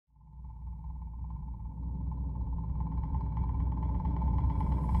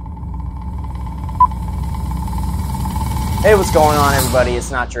Hey, what's going on, everybody? It's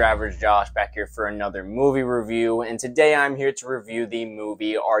Not Your Average Josh back here for another movie review, and today I'm here to review the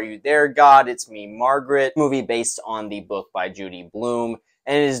movie Are You There, God? It's Me, Margaret, movie based on the book by Judy Blume,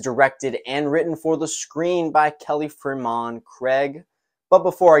 and it is directed and written for the screen by Kelly Fremon Craig. But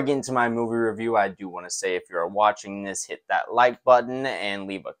before I get into my movie review, I do want to say if you're watching this, hit that like button and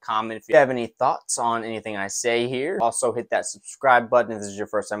leave a comment if you have any thoughts on anything I say here. Also, hit that subscribe button if this is your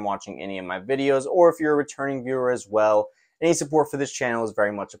first time watching any of my videos, or if you're a returning viewer as well. Any support for this channel is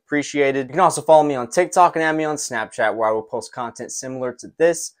very much appreciated. You can also follow me on TikTok and add me on Snapchat, where I will post content similar to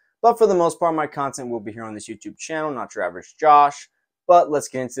this. But for the most part, my content will be here on this YouTube channel, Not Your Average Josh. But let's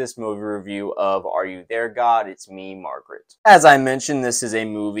get into this movie review of Are You There, God? It's Me, Margaret. As I mentioned, this is a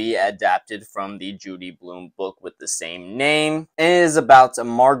movie adapted from the Judy Blume book with the same name. And it is about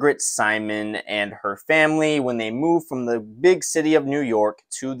Margaret Simon and her family when they move from the big city of New York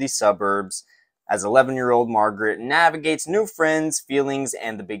to the suburbs, as 11-year-old Margaret navigates new friends, feelings,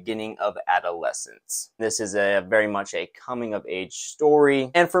 and the beginning of adolescence. This is very much a coming-of-age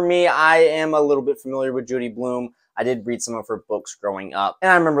story. And for me, I am a little bit familiar with Judy Blume. I did read some of her books growing up, and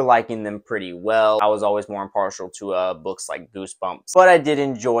I remember liking them pretty well. I was always more impartial to books like Goosebumps, but I did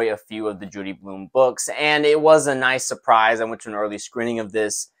enjoy a few of the Judy Blume books, and it was a nice surprise. I went to an early screening of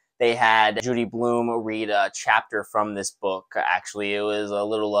this. They had Judy Blume read a chapter from this book. Actually, it was a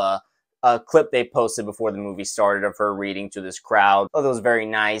little a clip they posted before the movie started of her reading to this crowd. Oh, that was very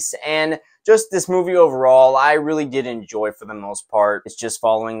nice. And just this movie overall, I really did enjoy for the most part. It's just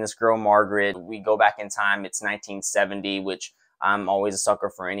following this girl, Margaret. We go back in time, it's 1970, which I'm always a sucker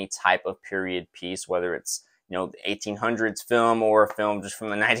for any type of period piece, whether it's, you know, the 1800s film or a film just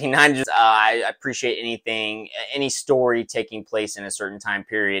from the 1990s. I appreciate anything, any story taking place in a certain time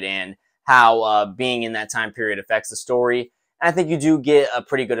period and how being in that time period affects the story. I think you do get a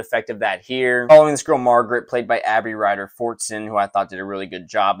pretty good effect of that here. Following this girl, Margaret, played by Abby Ryder-Fortson, who I thought did a really good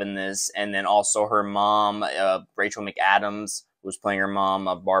job in this, and then also her mom, Rachel McAdams, who was playing her mom,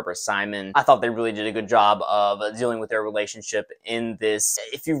 Barbara Simon. I thought they really did a good job of dealing with their relationship in this.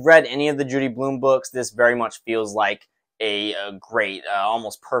 If you've read any of the Judy Blume books, this very much feels like a great,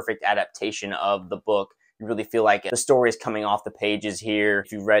 almost perfect adaptation of the book. You really feel like the story is coming off the pages here.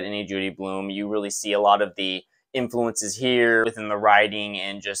 If you've read any Judy Blume, you really see a lot of the influences here within the writing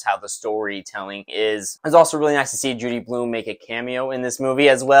and just how the storytelling is. It's also really nice to see Judy Blume make a cameo in this movie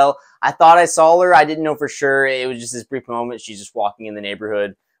as well. I thought I saw her. I didn't know for sure. It was just this brief moment. She's just walking in the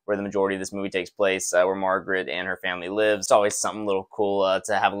neighborhood where the majority of this movie takes place, where Margaret and her family live. It's always something a little cool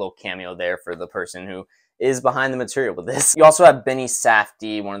to have a little cameo there for the person who is behind the material with this. You also have Benny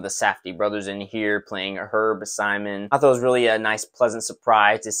Safdie, one of the Safdie brothers in here, playing Herb Simon. I thought it was really a nice, pleasant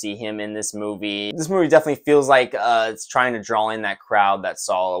surprise to see him in this movie. This movie definitely feels like it's trying to draw in that crowd that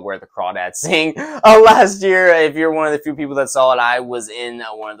saw Where the Crawdads Sing last year. If you're one of the few people that saw it, I was in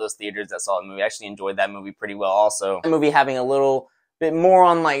one of those theaters that saw the movie. I actually enjoyed that movie pretty well also. The movie having a little bit more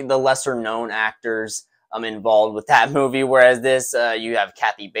on like the lesser known actors involved with that movie, whereas this, you have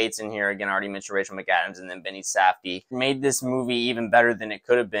Kathy Bates in here. Again, I already mentioned Rachel McAdams, and then Benny Safdie. Made this movie even better than it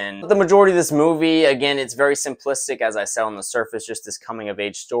could have been. But the majority of this movie, again, it's very simplistic, as I said on the surface, just this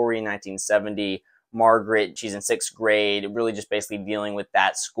coming-of-age story, 1970. Margaret, she's in 6th grade, really just basically dealing with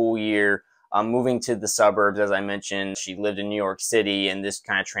that school year, moving to the suburbs, as I mentioned. She lived in New York City, and this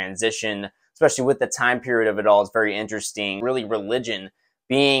kind of transition, especially with the time period of it all, is very interesting. Really, religion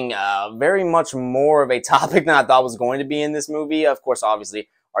being very much more of a topic than I thought was going to be in this movie. Of course, obviously,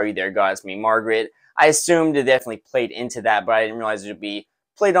 Are You There, God? It's Me, Margaret. I assumed it definitely played into that, but I didn't realize it would be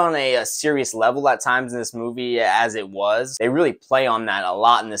played on a serious level at times in this movie, as it was. They really play on that a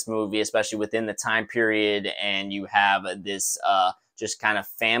lot in this movie, especially within the time period, and you have this just kind of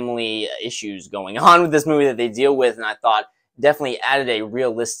family issues going on with this movie that they deal with, and I thought definitely added a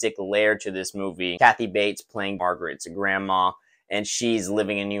realistic layer to this movie. Kathy Bates playing Margaret's grandma, and she's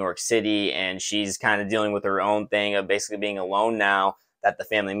living in New York City, and she's kind of dealing with her own thing of basically being alone now that the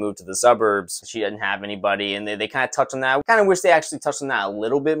family moved to the suburbs. She doesn't have anybody, and they kind of touch on that. I kind of wish they actually touched on that a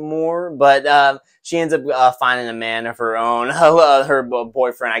little bit more, but she ends up finding a man of her own, her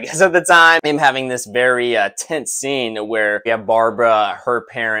boyfriend, I guess, at the time. Him having this very tense scene where you have Barbara, her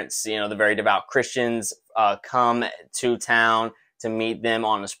parents, you know, the very devout Christians, come to town to meet them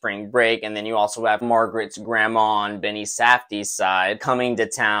on a spring break, and then you also have Margaret's grandma on Benny Safdie's side coming to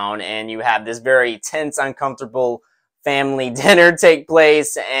town, and you have this very tense, uncomfortable family dinner take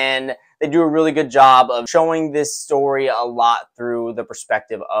place, and they do a really good job of showing this story a lot through the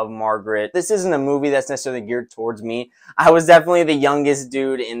perspective of Margaret. This isn't a movie that's necessarily geared towards me. I was definitely the youngest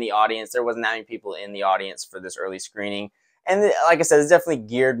dude in the audience. There wasn't that many people in the audience for this early screening. And like I said, it's definitely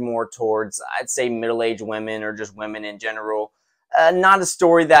geared more towards, I'd say, middle-aged women or just women in general. Not a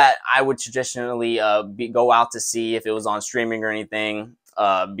story that I would traditionally go out to see if it was on streaming or anything,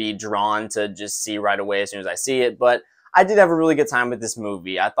 be drawn to just see right away as soon as I see it. But I did have a really good time with this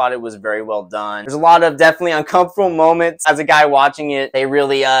movie. I thought it was very well done. There's a lot of definitely uncomfortable moments. As a guy watching it, they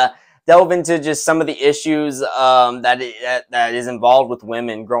really delve into just some of the issues that is involved with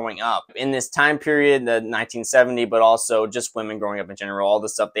women growing up in this time period, the 1970s, but also just women growing up in general, all the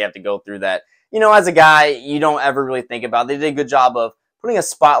stuff they have to go through that, you know, as a guy, you don't ever really think about. They did a good job of putting a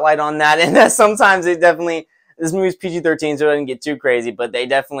spotlight on that, and that sometimes it definitely, this movie's PG-13, so it doesn't get too crazy, but they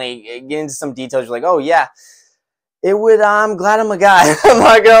definitely get into some details. You're like, oh yeah, it would, I'm glad I'm a guy. I'm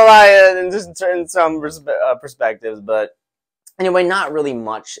not gonna lie, and just in some perspectives, but anyway, not really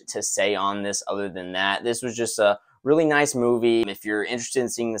much to say on this other than that. This was just a really nice movie. If you're interested in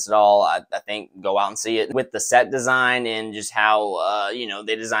seeing this at all, I think go out and see it. With the set design and just how, you know,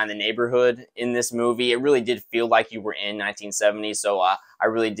 they designed the neighborhood in this movie, it really did feel like you were in 1970, so I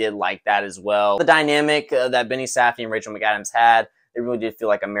really did like that as well. The dynamic that Benny Safdie and Rachel McAdams had, it really did feel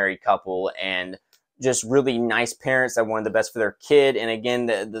like a married couple, and just really nice parents that wanted the best for their kid. And again,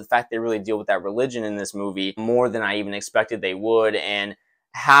 the fact they really deal with that religion in this movie more than I even expected they would, and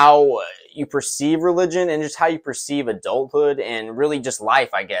how you perceive religion and just how you perceive adulthood and really just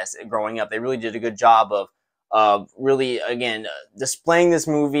life, I guess, growing up. They really did a good job of really, again, displaying this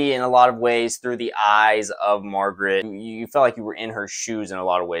movie in a lot of ways through the eyes of Margaret. You felt like you were in her shoes in a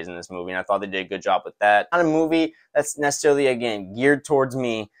lot of ways in this movie, and I thought they did a good job with that. Not a movie that's necessarily, again, geared towards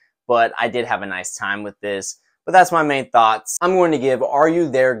me, but I did have a nice time with this. But that's my main thoughts. I'm going to give Are You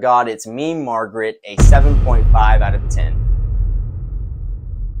There, God? It's Me, Margaret, a 7.5 out of 10.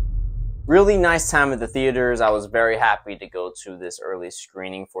 Really nice time at the theaters. I was very happy to go to this early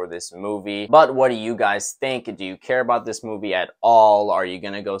screening for this movie. But what do you guys think? Do you care about this movie at all? Are you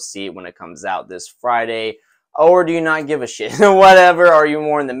going to go see it when it comes out this Friday? Or do you not give a shit? Whatever. Are you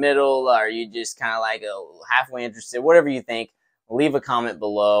more in the middle? Are you just kind of like halfway interested? Whatever you think. Leave a comment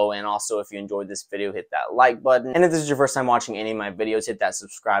below, and also if you enjoyed this video, hit that like button. And if this is your first time watching any of my videos, hit that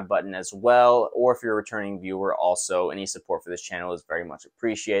subscribe button as well. Or if you're a returning viewer, also any support for this channel is very much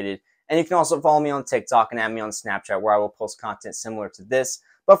appreciated. And you can also follow me on TikTok and add me on Snapchat, where I will post content similar to this.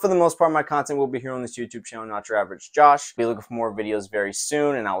 But for the most part, my content will be here on this YouTube channel, Not Your Average Josh. Be looking for more videos very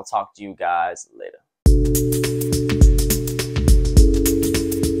soon, and I will talk to you guys later.